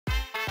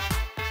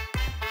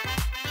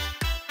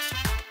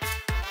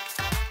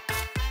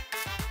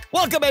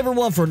Welcome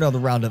everyone for another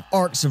round of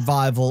Ark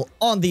Survival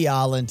on the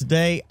island.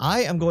 Today,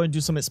 I am going to do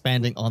some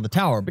expanding on the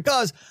tower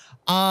because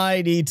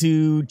I need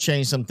to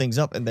change some things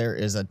up, and there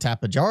is a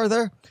Tapajar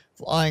there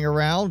flying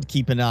around,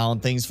 keeping an eye on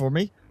things for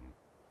me.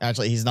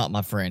 Actually, he's not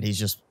my friend.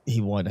 He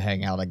wanted to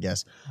hang out, I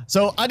guess.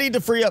 So I need to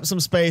free up some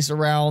space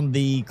around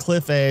the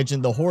cliff edge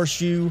and the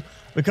horseshoe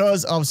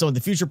because of some of the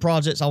future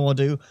projects I want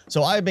to do.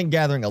 So I've been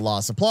gathering a lot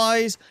of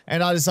supplies,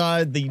 and I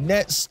decided the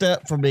next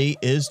step for me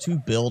is to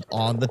build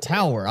on the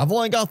tower. I've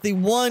only got the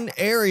one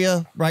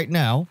area right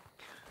now,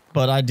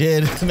 but I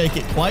did make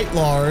it quite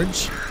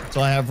large,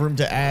 so I have room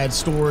to add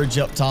storage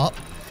up top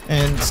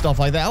and stuff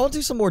like that. I will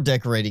do some more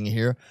decorating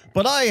here,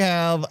 but I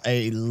have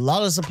a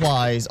lot of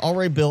supplies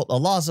already built, a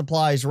lot of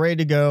supplies ready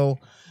to go.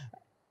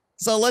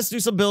 So let's do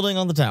some building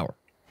on the tower.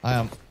 I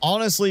am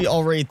honestly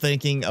already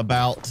thinking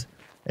about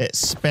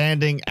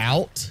expanding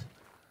out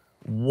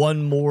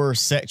one more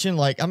section.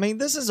 Like, I mean,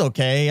 this is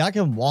okay. I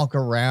can walk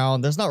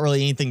around. There's not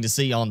really anything to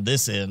see on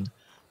this end,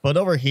 but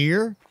over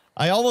here,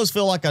 I almost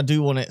feel like I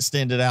do want to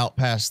extend it out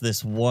past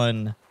this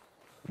one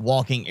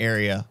walking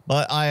area,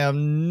 but I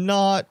am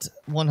not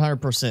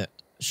 100%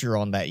 sure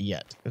on that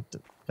yet.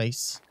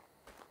 Face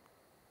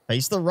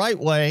the right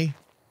way,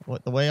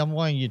 the way I'm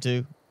wanting you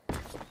to.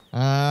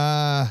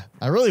 I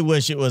really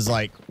wish it was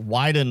like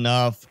wide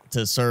enough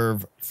to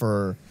serve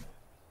for,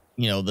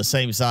 you know, the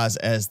same size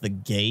as the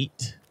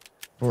gate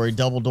for a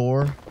double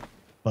door,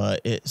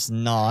 but it's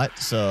not.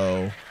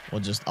 So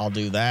I'll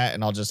do that,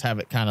 and I'll just have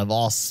it kind of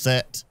all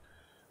set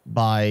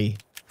by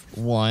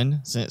one,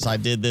 since I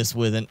did this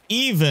with an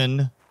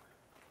even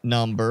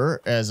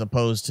number as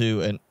opposed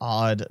to an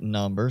odd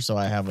number. So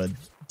I have a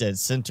dead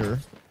center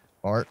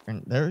part,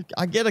 and there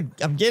I'm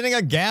getting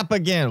a gap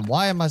again.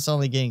 Why am I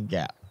suddenly getting a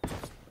gap?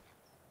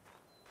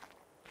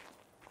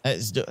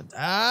 It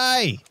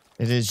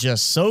is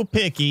just so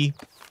picky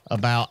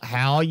about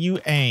how you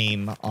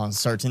aim on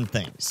certain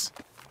things.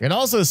 You can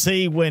also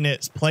see when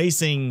it's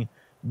placing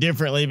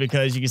differently,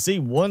 because you can see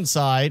one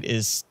side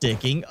is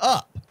sticking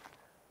up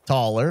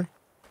taller.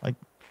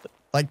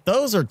 Like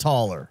those are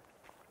taller.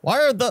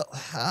 Why are the...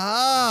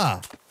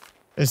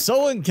 it's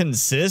so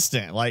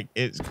inconsistent. Like,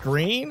 it's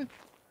green,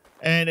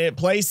 and it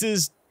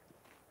places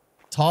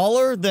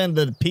taller than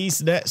the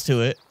piece next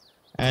to it.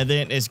 And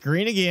then it's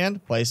green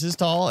again, places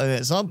tall, and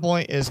at some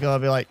point, it's going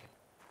to be like,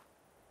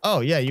 oh,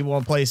 yeah, you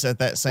want to place at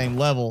that same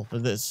level for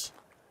this.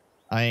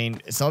 I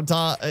mean,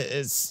 sometimes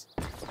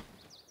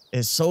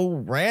it's so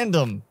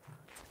random.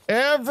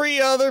 Every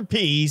other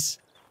piece...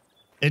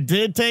 It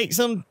did take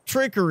some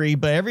trickery,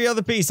 but every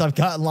other piece I've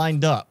got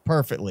lined up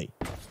perfectly.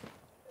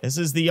 This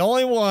is the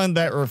only one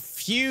that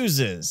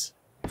refuses,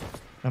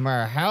 no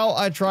matter how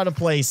I try to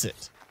place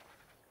it,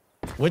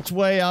 which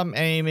way I'm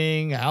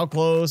aiming, how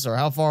close or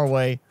how far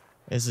away.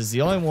 This is the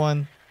only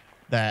one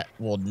that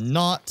will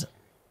not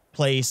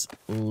place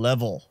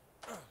level.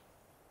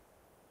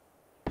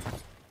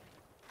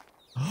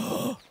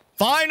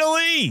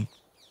 Finally!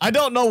 I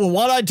don't know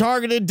what I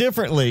targeted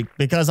differently,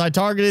 because I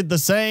targeted the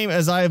same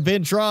as I have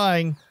been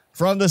trying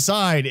from the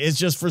side. It's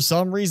just for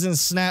some reason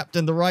snapped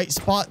in the right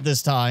spot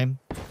this time.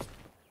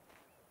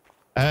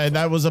 And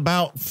that was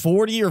about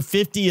 40 or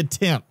 50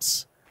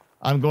 attempts,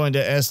 I'm going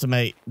to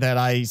estimate, that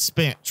I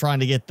spent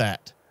trying to get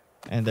that.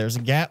 And there's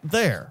a gap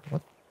there.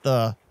 What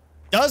the?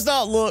 Does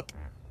not look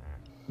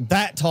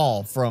that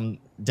tall from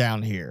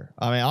down here.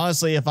 I mean,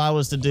 honestly, if I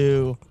was to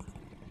do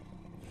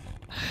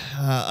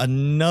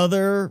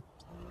another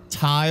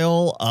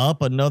tile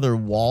up, another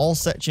wall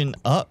section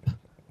up,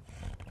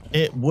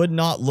 it would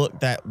not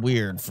look that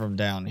weird from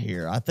down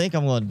here. I think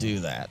I'm going to do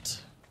that.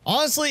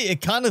 Honestly,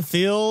 it kind of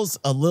feels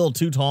a little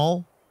too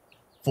tall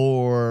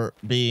for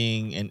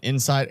being an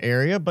inside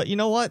area, but you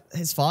know what?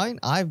 It's fine.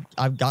 I've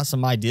got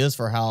some ideas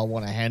for how I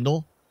want to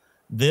handle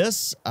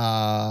this.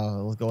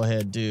 Let's go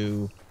ahead and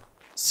do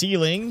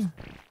ceiling.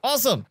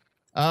 Awesome.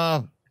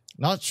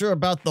 Not sure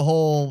about the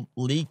whole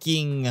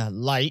leaking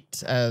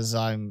light as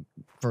I'm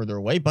further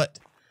away, but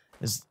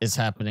it's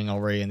happening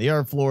already in the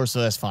earth floor,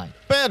 so that's fine.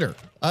 Better.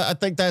 I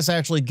think that's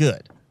actually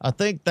good. I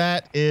think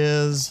that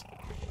is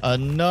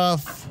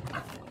enough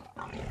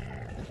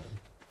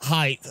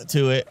height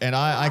to it, and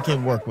I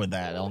can work with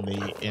that on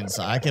the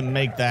inside. I can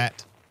make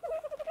that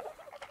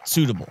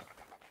suitable.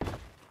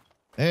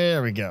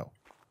 There we go.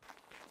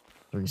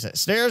 3 set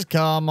stairs.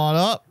 Come on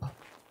up.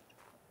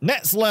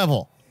 Next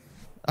level.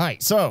 All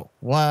right, so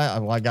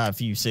I got a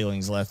few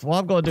ceilings left. What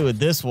I'm going to do with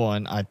this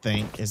one, I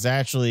think, is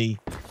actually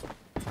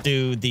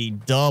do the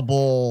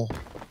double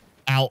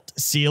out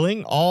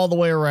ceiling all the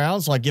way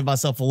around, so I give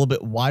myself a little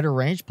bit wider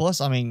range.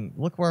 Plus, I mean,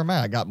 look where I'm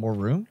at. I got more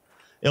room.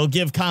 It'll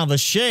give kind of a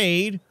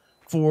shade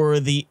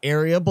for the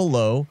area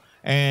below,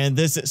 and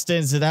this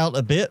extends it out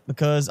a bit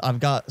because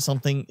I've got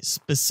something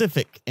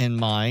specific in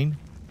mind.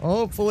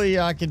 Hopefully,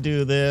 I can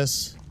do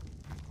this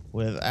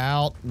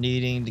without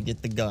needing to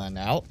get the gun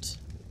out.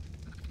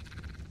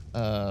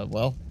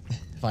 Well,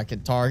 if I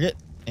can target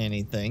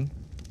anything.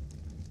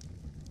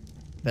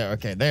 There,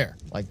 okay, there,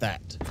 like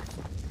that.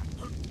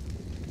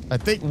 I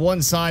think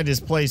one side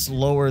is placed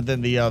lower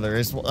than the other.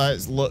 It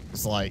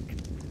looks like.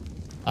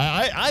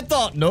 I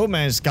thought No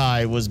Man's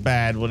Sky was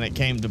bad when it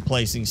came to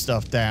placing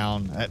stuff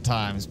down at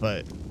times,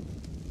 but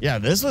yeah,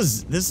 this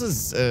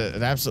is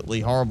an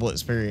absolutely horrible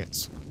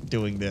experience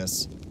doing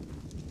this.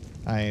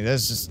 I mean,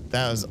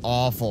 that was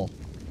awful.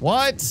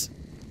 What?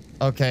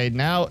 Okay,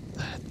 now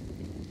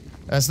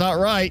that's not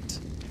right.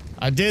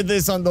 I did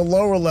this on the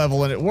lower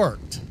level and it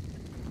worked.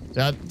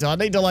 Do I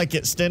need to like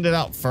extend it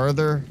out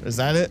further? Is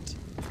that it?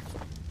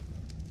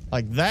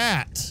 Like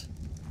that.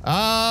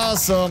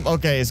 Awesome.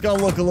 Okay, it's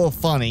gonna look a little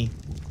funny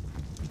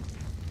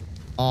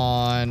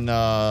on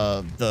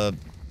the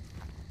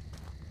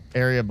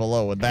area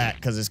below with that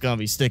because it's gonna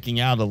be sticking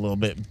out a little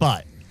bit,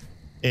 but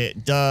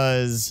it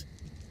does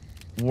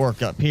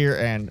work up here.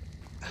 And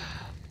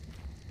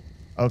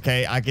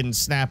okay, I can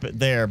snap it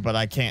there, but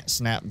I can't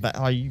snap that.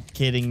 Are you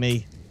kidding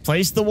me?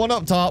 Place the one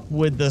up top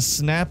with the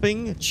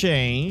snapping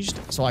changed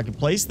so I can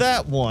place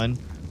that one,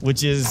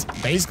 which is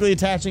basically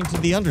attaching to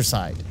the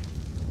underside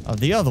of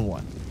the other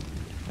one.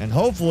 And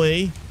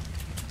hopefully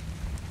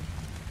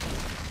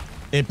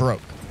it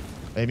broke.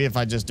 Maybe if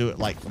I just do it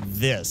like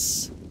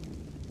this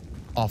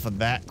off of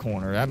that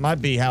corner. That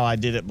might be how I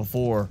did it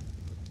before,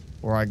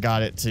 where I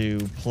got it to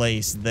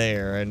place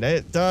there. And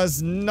it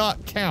does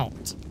not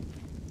count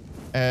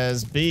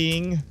as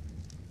being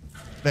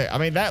there. I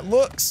mean, that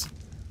looks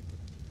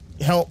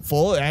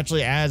helpful. It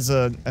actually adds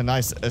a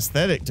nice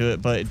aesthetic to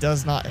it, but it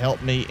does not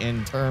help me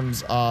in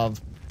terms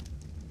of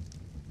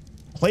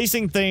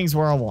placing things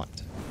where I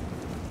want.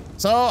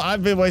 So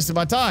I've been wasting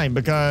my time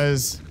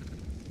because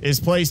it's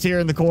placed here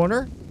in the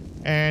corner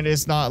and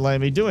it's not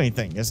letting me do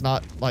anything. It's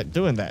not like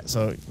doing that.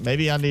 So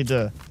maybe I need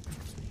to,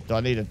 do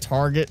I need to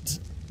target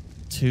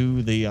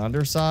to the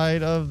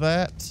underside of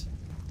that?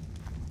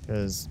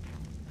 Because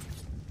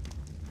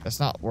that's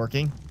not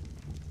working.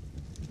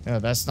 Yeah,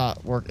 that's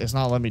not it's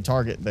not letting me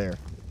target there.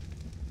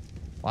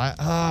 Why?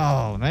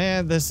 Oh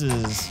man, this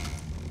is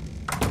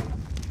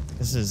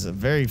a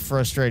very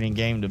frustrating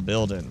game to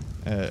build in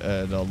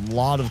a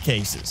lot of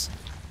cases.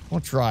 I'll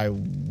try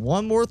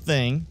one more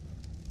thing.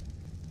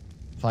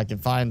 If I can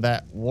find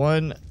that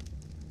one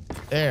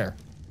there.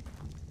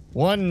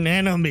 1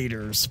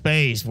 nanometer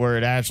space where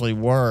it actually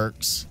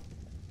works.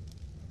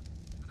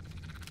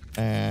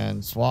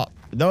 And swap.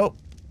 Nope.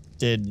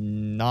 Did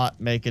not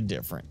make a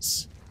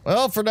difference.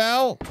 Well, for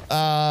now,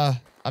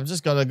 I'm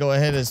just going to go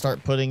ahead and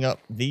start putting up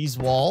these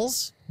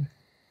walls.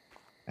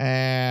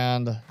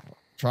 And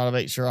try to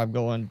make sure I'm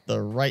going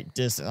the right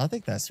distance. I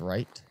think that's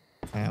right.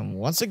 And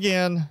once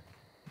again,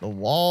 the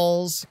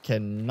walls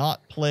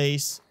cannot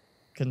place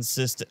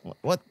consistent.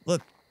 What?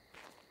 Look.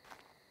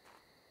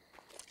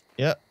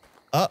 Yep.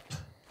 Up.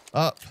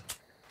 Up.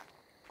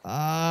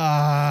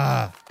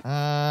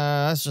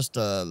 That's just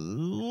a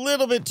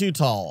little bit too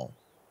tall.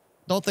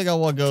 Don't think I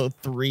want to go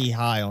 3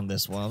 high on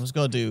this one. I'm just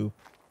going to do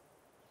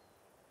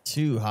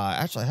 2 high.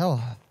 Actually,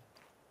 hell,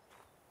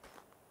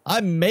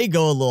 I may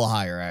go a little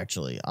higher,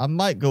 actually. I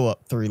might go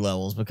up 3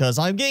 levels because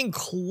I'm getting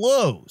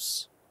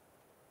close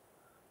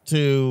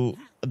to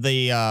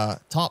the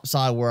top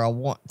side where I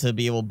want to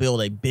be able to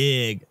build a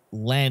big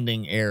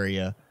landing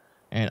area.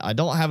 And I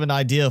don't have an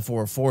idea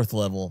for a 4th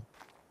level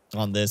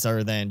on this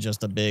other than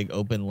just a big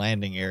open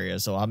landing area.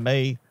 So I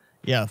may...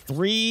 yeah,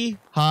 3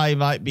 high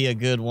might be a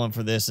good one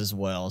for this as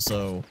well.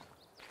 So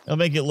it'll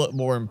make it look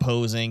more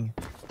imposing.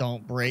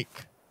 Don't break.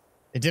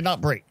 It did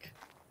not break.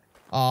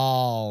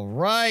 All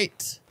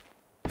right.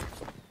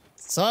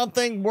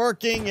 Something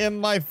working in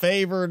my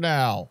favor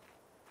now.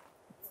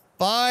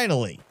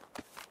 Finally.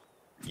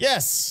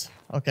 Yes.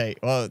 Okay.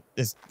 Well,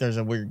 there's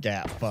a weird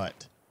gap,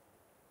 but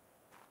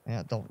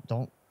yeah,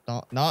 don't,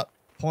 not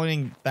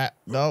pointing that.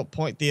 No,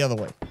 point the other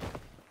way.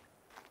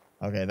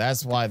 Okay.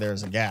 That's why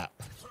there's a gap.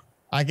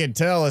 I can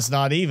tell it's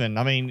not even.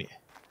 I mean,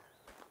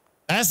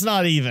 that's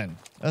not even.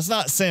 That's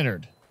not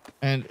centered.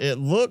 And it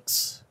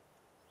looks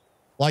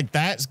like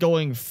that's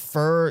going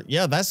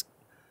yeah, that's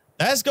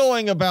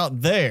going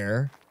about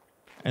there.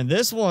 And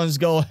this one's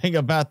going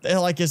about there.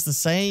 Like it's the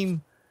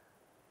same.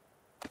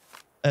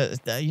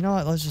 You know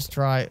what? Let's just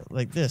try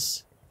like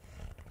this.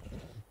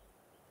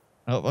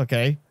 Oh,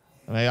 okay.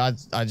 I mean,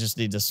 I just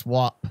need to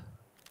swap.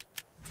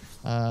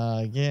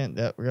 Again,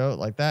 there we go.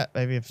 Like that.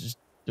 Maybe if you just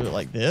do it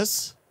like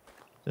this.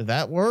 Did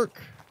that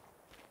work?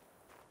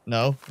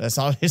 No, that's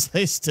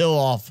obviously still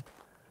off.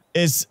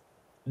 It's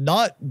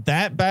not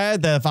that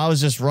bad that if I was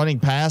just running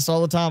past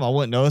all the time, I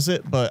wouldn't notice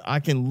it, but I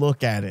can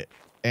look at it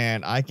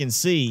and I can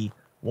see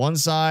one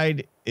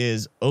side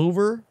is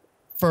over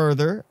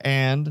further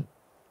and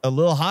a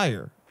little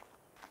higher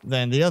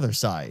than the other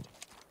side.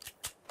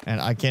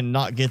 And I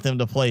cannot get them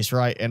to place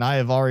right. And I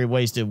have already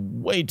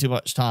wasted way too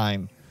much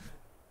time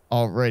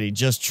already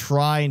just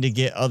trying to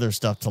get other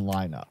stuff to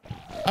line up.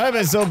 I've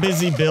been so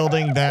busy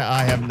building that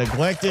I have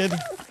neglected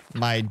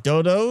my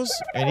dodos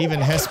and even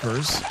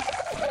hespers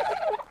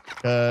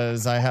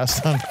because I have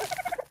some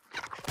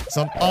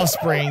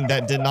offspring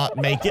that did not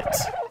make it.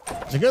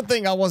 It's a good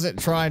thing I wasn't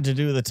trying to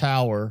do the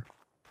tower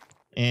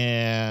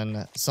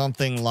in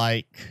something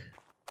like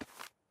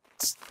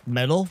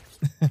metal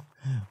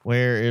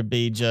where it'd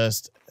be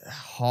just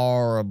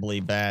horribly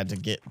bad to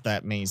get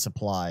that many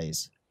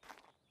supplies.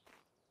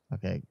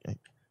 Okay.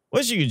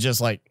 Wish you could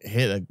just like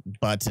hit a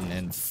button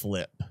and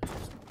flip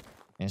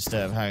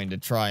instead of having to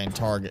try and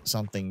target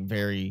something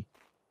very,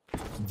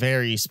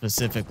 very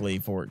specifically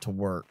for it to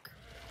work.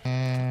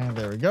 And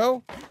there we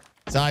go.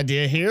 The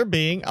idea here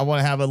being I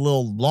want to have a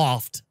little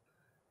loft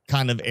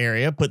kind of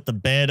area. Put the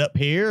bed up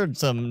here and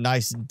some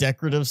nice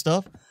decorative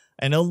stuff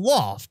and a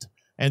loft.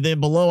 And then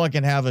below I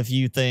can have a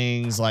few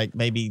things like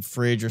maybe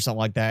fridge or something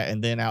like that.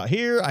 And then out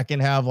here I can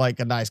have like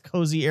a nice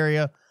cozy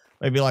area.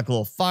 Maybe like a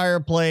little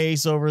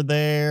fireplace over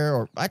there.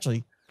 Or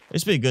actually,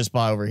 this would be a good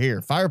spot over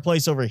here.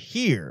 Fireplace over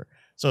here.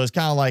 So it's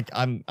kind of like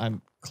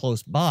I'm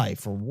close by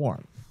for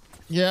warmth.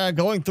 Yeah,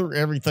 going through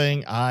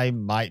everything, I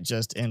might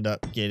just end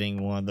up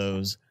getting one of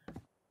those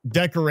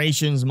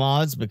decorations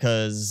mods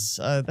because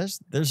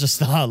there's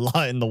just not a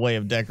lot in the way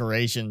of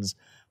decorations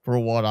for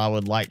what I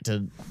would like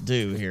to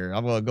do here.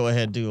 I'm going to go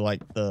ahead and do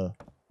like the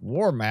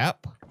war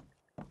map.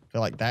 I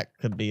feel like that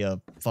could be a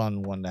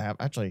fun one to have.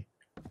 Actually,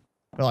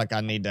 I feel like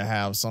I need to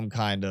have some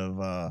kind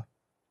of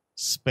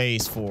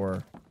space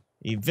for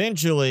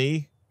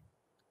eventually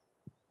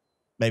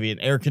maybe an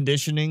air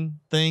conditioning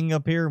thing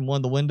up here in one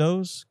of the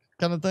windows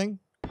kind of thing.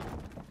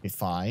 Be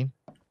fine.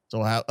 So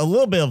we'll have a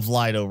little bit of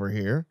light over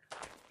here.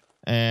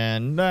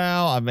 And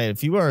now I've made a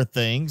few other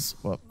things.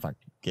 Well, if I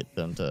could get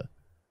them to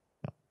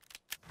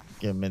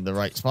get them in the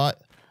right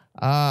spot.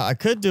 I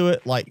could do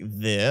it like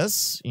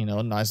this, you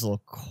know, nice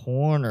little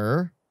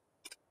corner.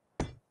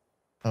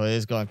 Oh, it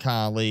is going to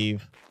kind of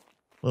leave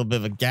a little bit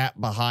of a gap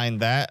behind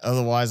that.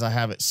 Otherwise, I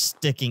have it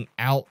sticking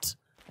out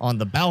on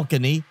the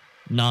balcony.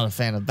 Not a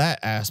fan of that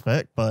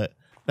aspect, but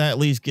that at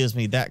least gives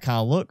me that kind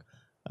of look.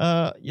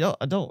 You know,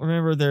 I don't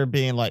remember there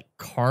being like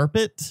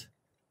carpet.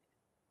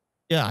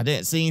 Yeah, I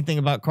didn't see anything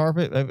about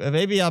carpet.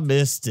 Maybe I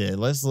missed it.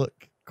 Let's look.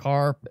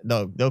 Carpet.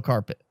 No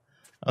carpet.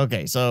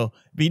 Okay, so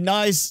it'd be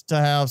nice to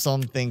have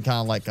something kind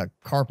of like a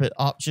carpet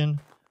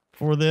option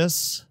for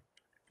this.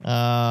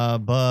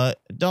 But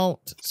don't.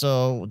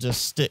 So we'll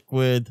just stick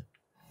with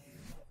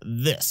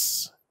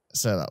this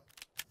setup.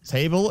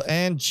 Table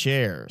and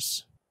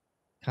chairs.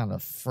 Kind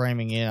of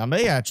framing in. I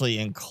may actually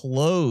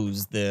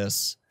enclose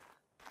this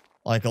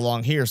like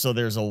along here. So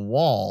there's a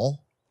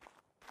wall.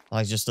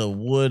 Like just a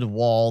wood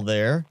wall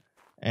there.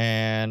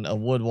 And a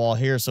wood wall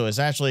here. So it's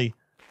actually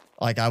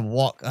like I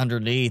walk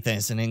underneath and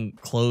it's an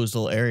enclosed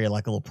little area,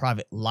 like a little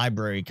private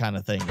library kind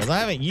of thing. Because I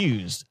haven't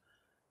used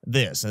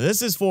this. And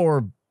this is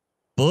for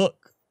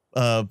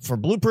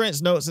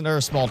blueprints, notes, and other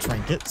small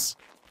trinkets.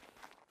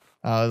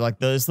 Like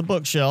there's the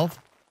bookshelf.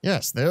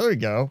 Yes, there we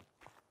go.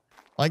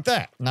 Like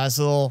that. Nice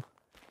little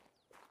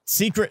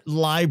secret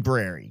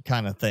library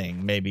kind of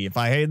thing. Maybe if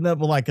I end up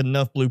with like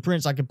enough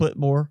blueprints, I could put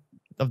more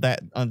of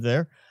that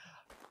under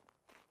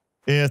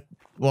there.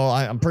 Well,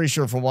 I'm pretty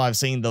sure from what I've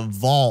seen, the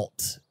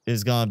vault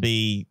is going to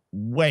be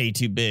way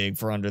too big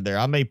for under there.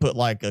 I may put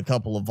like a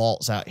couple of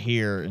vaults out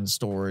here in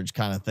storage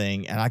kind of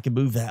thing. And I can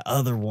move that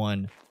other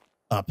one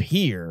up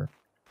here.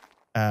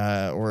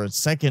 Or a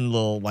second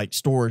little like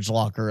storage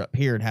locker up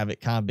here and have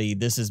it kind of be,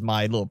 this is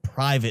my little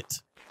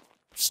private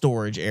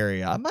storage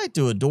area. I might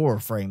do a door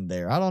frame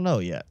there. I don't know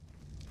yet.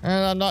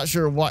 And I'm not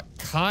sure what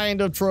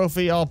kind of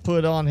trophy I'll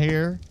put on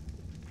here.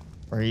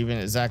 Or even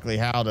exactly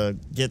how to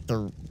get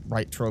the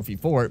right trophy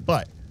for it,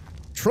 but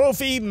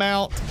trophy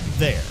mount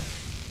there.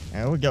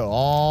 There we go.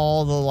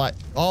 All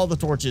the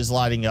torches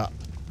lighting up,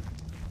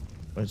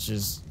 which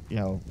is, you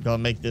know, gonna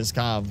make this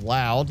kind of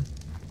loud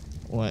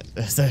when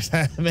there's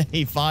that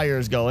many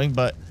fires going,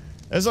 but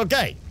it's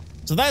okay.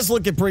 So that's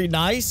looking pretty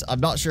nice.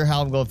 I'm not sure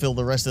how I'm gonna fill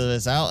the rest of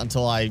this out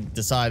until I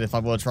decide if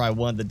I'm gonna try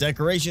one of the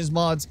decorations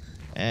mods.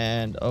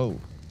 And oh,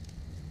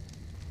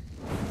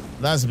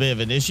 that's a bit of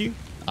an issue.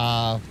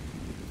 I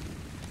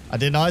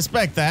did not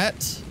expect that.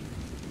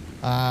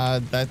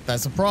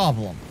 That's a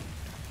problem,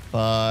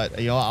 but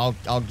you know,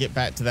 I'll get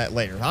back to that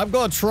later. I'm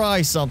going to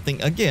try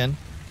something again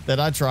that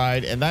I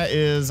tried, and that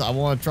is I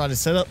want to try to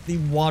set up the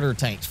water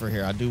tanks for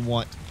here. I do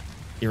want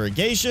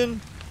irrigation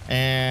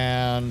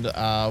and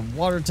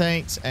water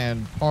tanks,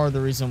 and part of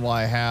the reason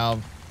why I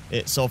have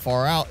it so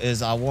far out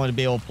is I want to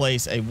be able to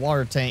place a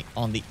water tank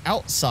on the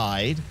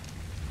outside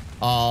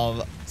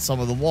of some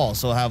of the walls.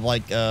 So I have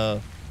like a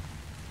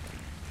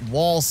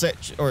wall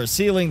set or a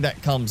ceiling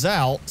that comes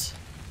out,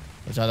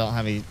 which I don't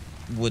have any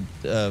wood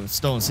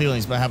stone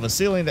ceilings, but I have a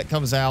ceiling that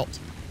comes out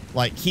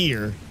like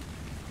here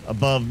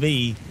above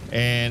me,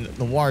 and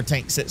the water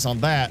tank sits on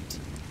that,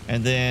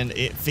 and then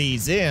it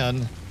feeds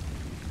in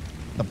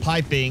the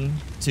piping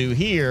to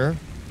here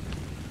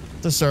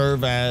to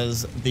serve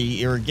as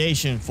the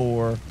irrigation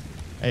for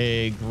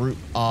a group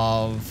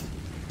of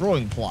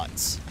growing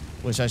plots,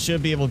 which I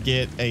should be able to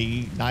get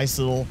a nice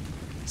little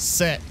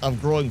set of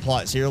growing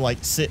plots here, like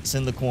sits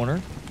in the corner.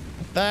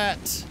 Like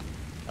that.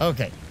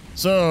 Okay.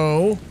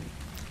 So,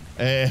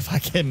 if I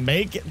can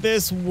make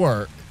this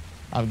work,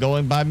 I'm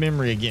going by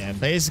memory again.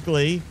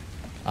 Basically,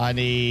 I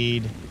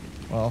need,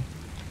 well,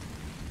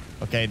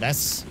 okay,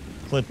 that's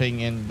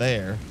clipping in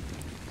there.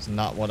 It's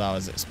not what I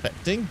was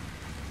expecting.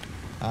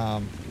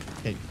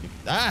 Okay,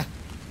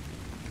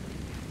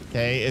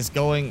 Okay, it's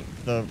going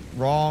the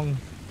wrong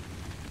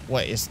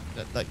way. It's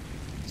like,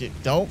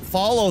 don't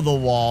follow the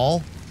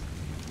wall.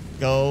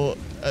 Go,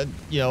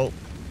 you know,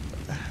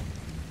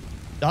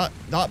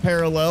 not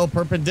parallel,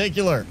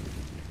 perpendicular.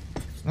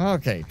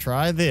 Okay,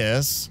 try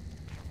this.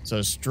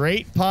 So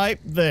straight pipe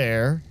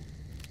there,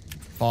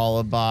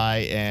 followed by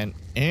an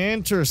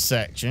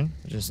intersection,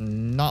 which is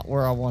not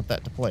where I want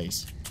that to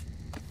place.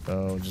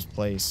 So just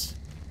place,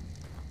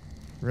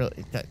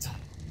 really, that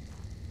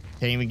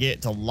can't even get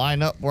it to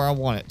line up where I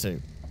want it to.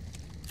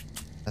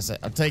 I said,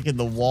 I'm taking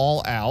the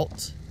wall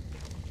out,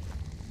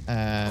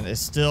 and it's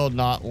still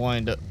not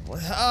wanting to,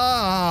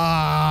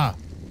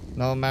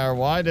 no matter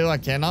what I do, I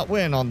cannot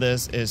win on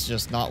this. It's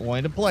just not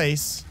wanting to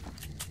place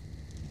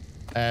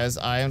as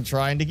I am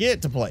trying to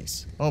get to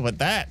place. Oh, but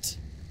that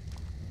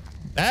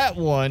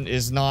one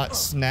is not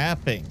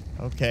snapping.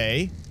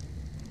 Okay.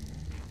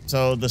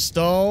 So the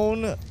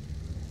stone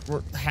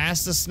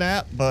has to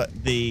snap,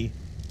 but the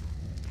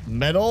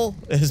metal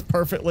is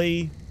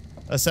perfectly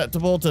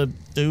acceptable to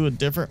do a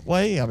different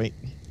way. I mean,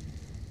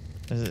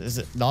 is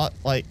it not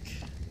like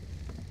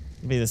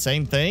be the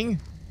same thing?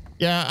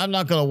 Yeah, I'm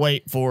not gonna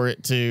wait for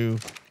it to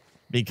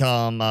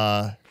become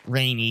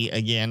rainy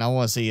again. I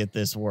want to see if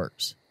this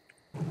works.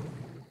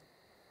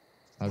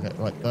 Okay,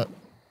 what?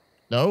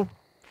 No,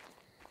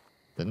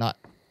 but not.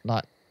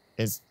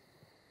 It's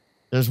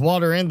there's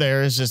water in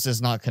there. It's just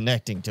it's not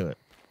connecting to it.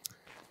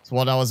 It's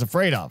what I was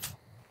afraid of.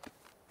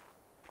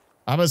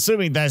 I'm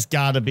assuming that's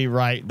got to be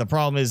right. The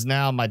problem is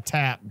now my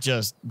tap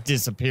just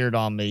disappeared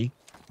on me.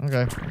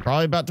 Okay,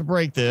 probably about to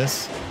break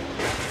this.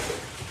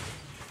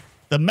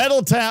 The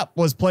metal tap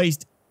was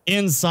placed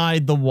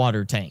inside the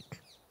water tank.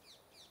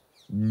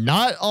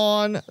 Not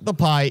on the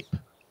pipe.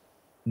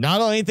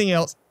 Not on anything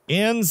else.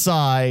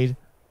 Inside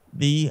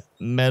the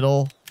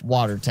metal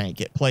water tank.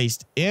 It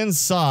placed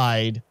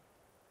inside.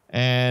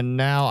 And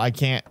now I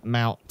can't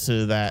mount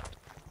to that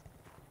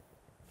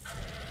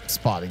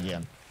spot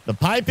again. The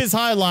pipe is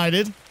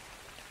highlighted.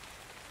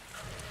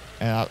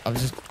 And I'm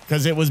just,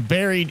 because it was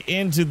buried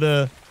into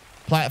the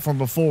platform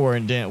before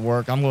and didn't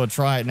work. I'm going to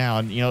try it now.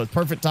 And, you know, it's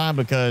perfect time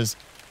because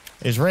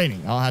it's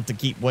raining. I don't have to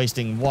keep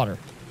wasting water.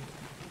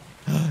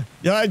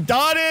 I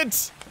got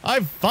it. I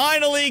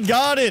finally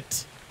got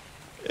it.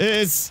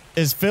 It's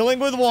filling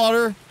with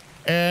water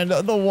and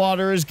the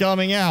water is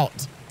coming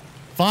out.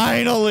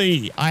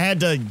 Finally, I had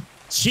to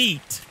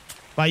cheat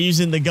by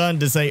using the gun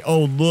to say,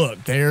 oh,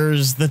 look,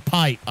 there's the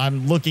pipe.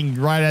 I'm looking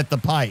right at the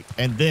pipe,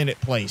 and then it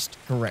placed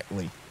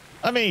correctly.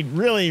 I mean,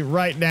 really,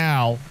 right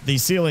now, the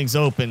ceiling's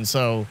open,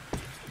 so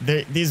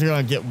these are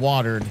going to get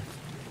watered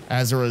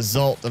as a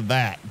result of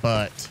that.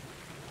 But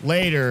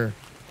later,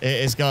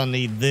 it's going to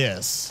need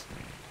this,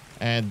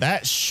 and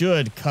that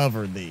should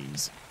cover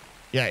these.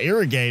 Yeah,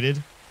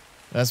 irrigated.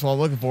 That's what I'm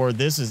looking for.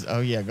 This is,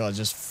 oh, yeah, God,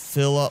 just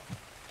fill up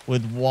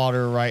with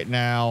water right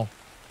now.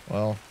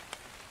 Well,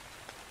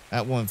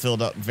 that one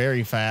filled up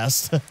very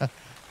fast.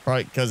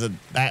 Probably because of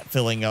that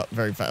filling up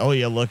very fast. Oh,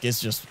 yeah, look,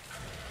 it's just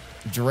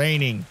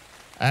draining.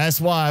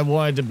 That's why I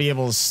wanted to be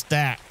able to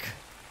stack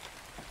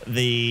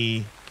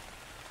the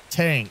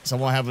tanks. I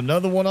want to have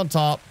another one on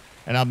top,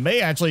 and I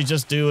may actually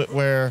just do it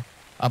where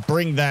I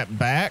bring that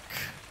back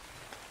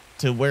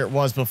to where it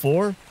was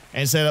before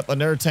and set up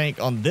another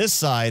tank on this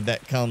side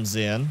that comes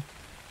in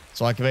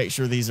so I can make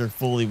sure these are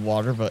fully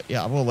water. But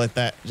yeah, I'm going to let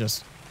that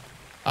just,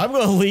 I'm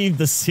going to leave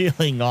the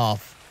ceiling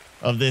off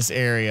of this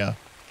area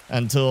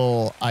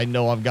until I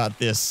know I've got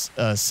this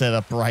set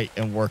up right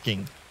and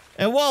working.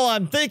 And while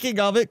I'm thinking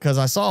of it, because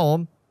I saw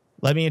him,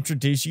 let me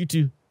introduce you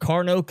to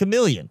Carno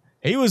Chameleon.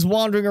 He was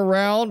wandering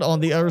around on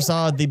the other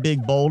side of the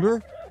big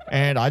boulder,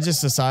 and I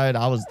just decided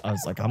I was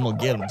like, I'm gonna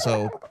get him.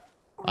 So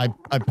I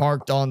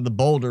parked on the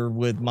boulder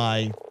with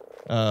my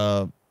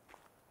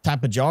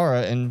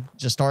Tapejara and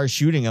just started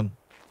shooting him.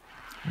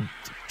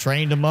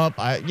 Trained him up.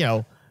 You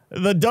know,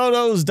 the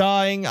dodo's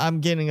dying. I'm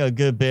getting a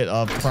good bit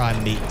of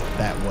prime meat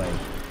that way.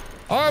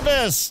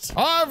 Harvest!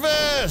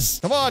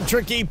 Harvest! Come on,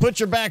 Tricky, put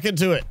your back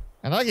into it.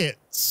 And I get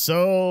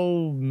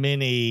so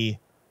many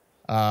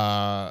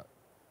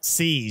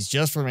C's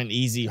just from an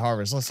easy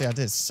harvest. Let's see, I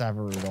did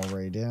Savarud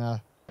already, didn't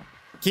I?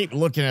 Keep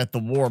looking at the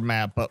war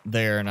map up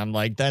there, and I'm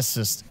like, that's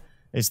just,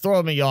 it's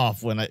throwing me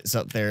off when it's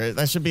up there.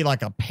 That should be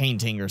like a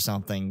painting or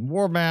something.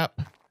 War map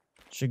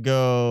should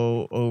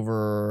go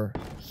over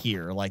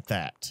here like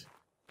that.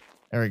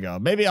 There we go.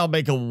 Maybe I'll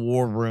make a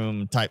war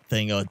room type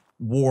thing, a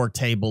war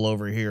table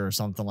over here or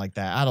something like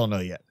that. I don't know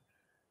yet.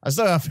 I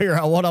still gotta figure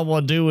out what I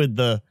want to do with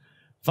the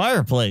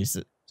fireplace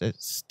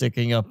that's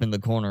sticking up in the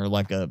corner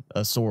like a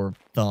sore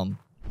thumb.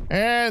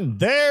 And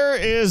there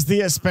is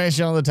the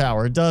expansion on the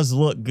tower. It does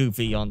look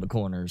goofy on the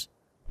corners.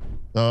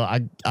 So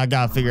I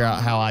gotta figure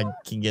out how I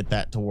can get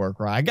that to work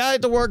right. I got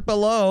it to work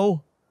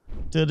below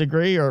to a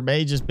degree, or it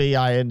may just be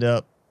I end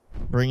up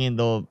bringing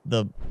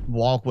the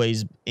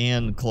walkways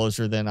in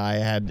closer than I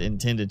had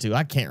intended to.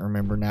 I can't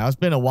remember now. It's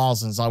been a while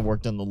since I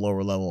worked on the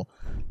lower level.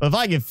 But if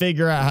I can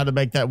figure out how to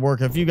make that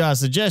work, if you got a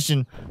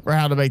suggestion for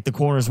how to make the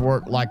corners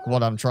work like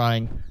what I'm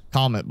trying,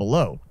 comment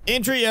below.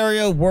 Entry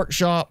area,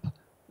 workshop,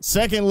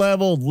 Second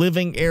level,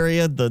 living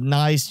area, the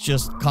nice,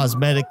 just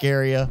cosmetic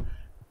area.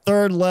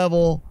 Third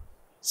level,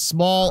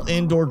 small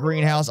indoor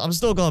greenhouse. I'm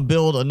still going to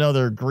build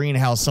another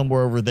greenhouse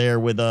somewhere over there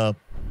with a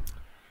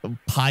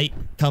pipe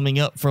coming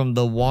up from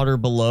the water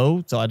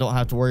below, so I don't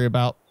have to worry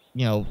about,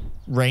 you know,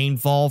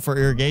 rainfall for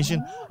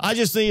irrigation. I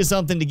just needed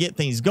something to get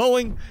things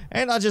going,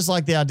 and I just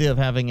like the idea of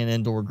having an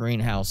indoor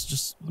greenhouse.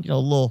 Just, you know, a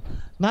little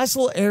nice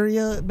little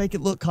area, make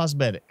it look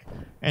cosmetic.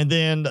 And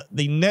then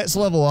the next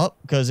level up,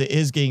 because it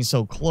is getting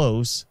so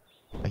close,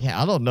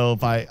 I don't know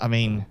if I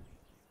mean,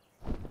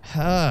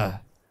 I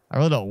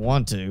really don't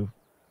want to,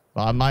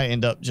 but I might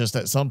end up just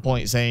at some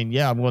point saying,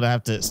 yeah, I'm going to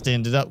have to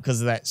extend it up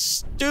because of that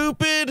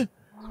stupid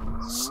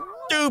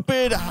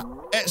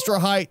extra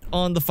height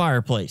on the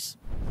fireplace.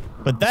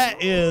 But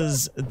that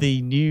is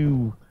the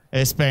new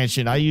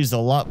expansion. I used a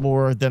lot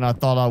more than I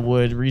thought I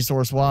would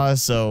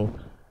resource-wise, so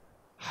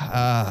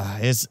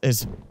it's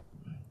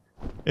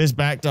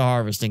back to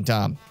harvesting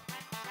time.